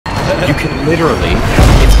You can literally,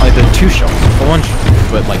 it's either 2 shots or 1 shot,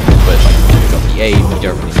 but like you got the aim and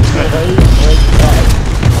everything.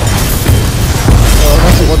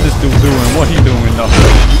 What this dude doing? What he doing now?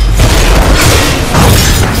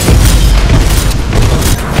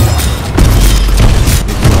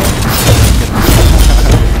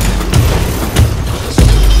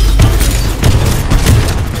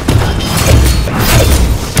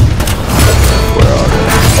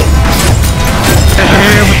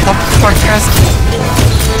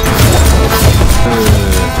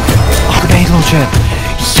 Grenade launcher!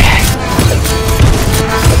 Yes!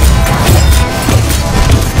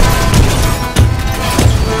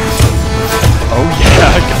 Oh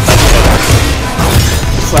yeah!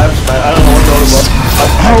 Slaps, man. I don't know what those are.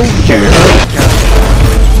 Oh yeah!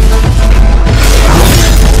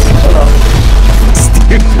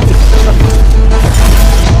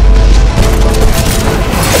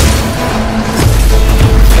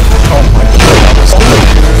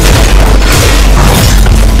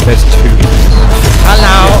 There's 2.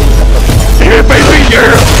 Hello! Yeah, baby,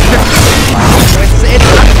 yeah! It's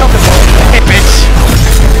uncomfortable. Hey, bitch!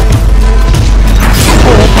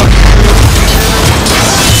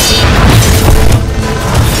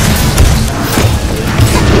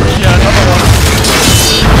 Yeah, another one.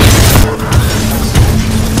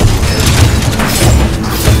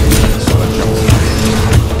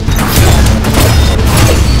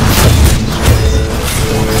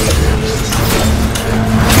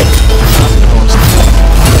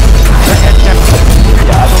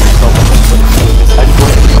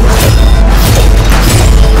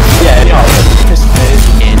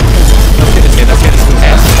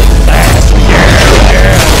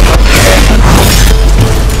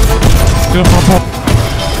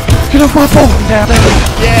 Get up, Purple! Yeah!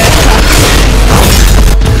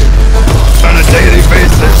 On a daily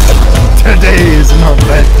basis. Today is not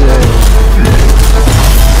that day.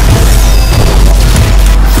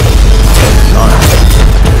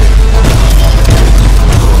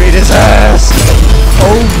 Beat his ass!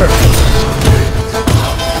 Over!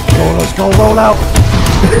 Go, let's go, roll out!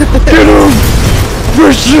 Get him!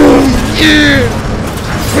 Push him! Yeah!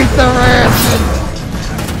 Beat their ass!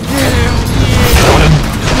 Get him! Yeah!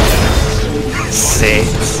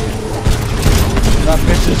 6. That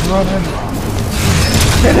bitch is running!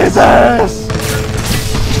 Get his ass!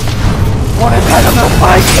 What is that on the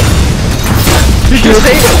bike? Did you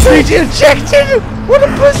see? Did you ejected? What a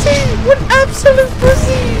pussy! What absolute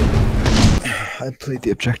pussy! I played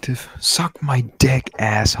the objective. Suck my dick,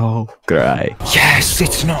 asshole. Great. Yes,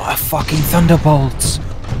 it's not a fucking Thunderbolts.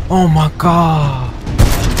 Oh my god.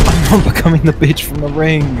 I'm not becoming the bitch from the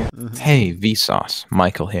ring. Hey, Vsauce.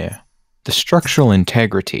 Michael here. The structural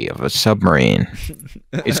integrity of a submarine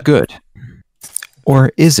is good.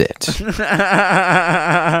 Or is it?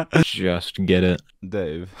 Just get it.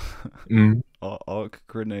 Dave. Mm. Are arc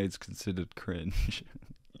grenades considered cringe?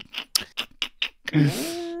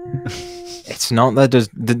 It's not that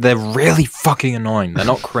they're really fucking annoying. They're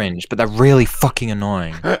not cringe, but they're really fucking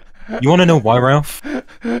annoying. You wanna know why, Ralph?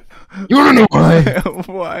 You wanna know why?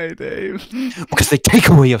 Why, Dave? Because they take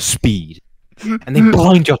away your speed. And they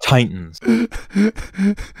blind your titans. It's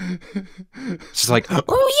like, oh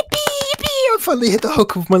yippee, yippee, I finally hit the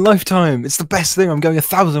hook of my lifetime. It's the best thing. I'm going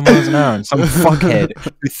 1,000 miles an hour. And some fuckhead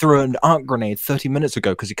who threw an arc grenade 30 minutes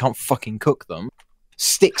ago because he can't fucking cook them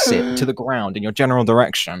sticks it to the ground in your general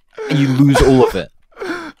direction, and you lose all of it.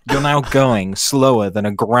 You're now going slower than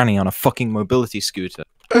a granny on a fucking mobility scooter.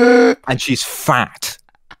 And she's fat.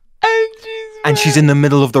 And she's in the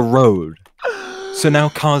middle of the road. So now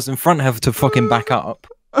cars in front have to fucking back up,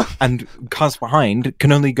 and cars behind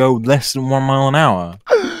can only go less than 1 mile an hour.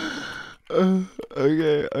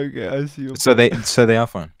 Okay, I see your So they are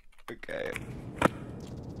fun. Okay.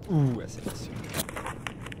 Ooh, I see.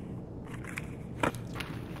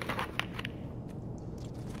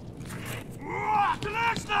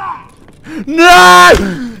 No!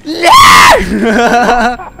 No!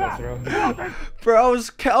 Bro, I was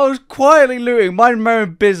quietly looting, minding my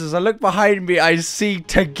own business. I look behind me, I see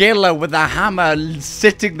Tagilla with a hammer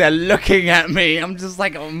sitting there looking at me. I'm just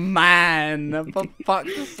like, oh man, for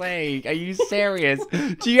fuck's sake, are you serious?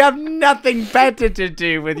 Do you have nothing better to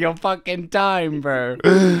do with your fucking time, bro?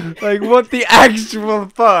 Like, what the actual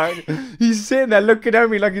fuck? He's sitting there looking at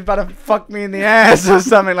me like he's about to fuck me in the ass or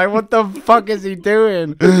something. Like, what the fuck is he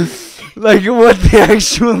doing? Like, what the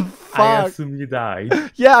actual fuck? I assume you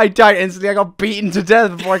died. Yeah, I died instantly. I got beaten to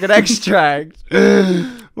death before I could extract.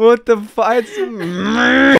 What the fuck?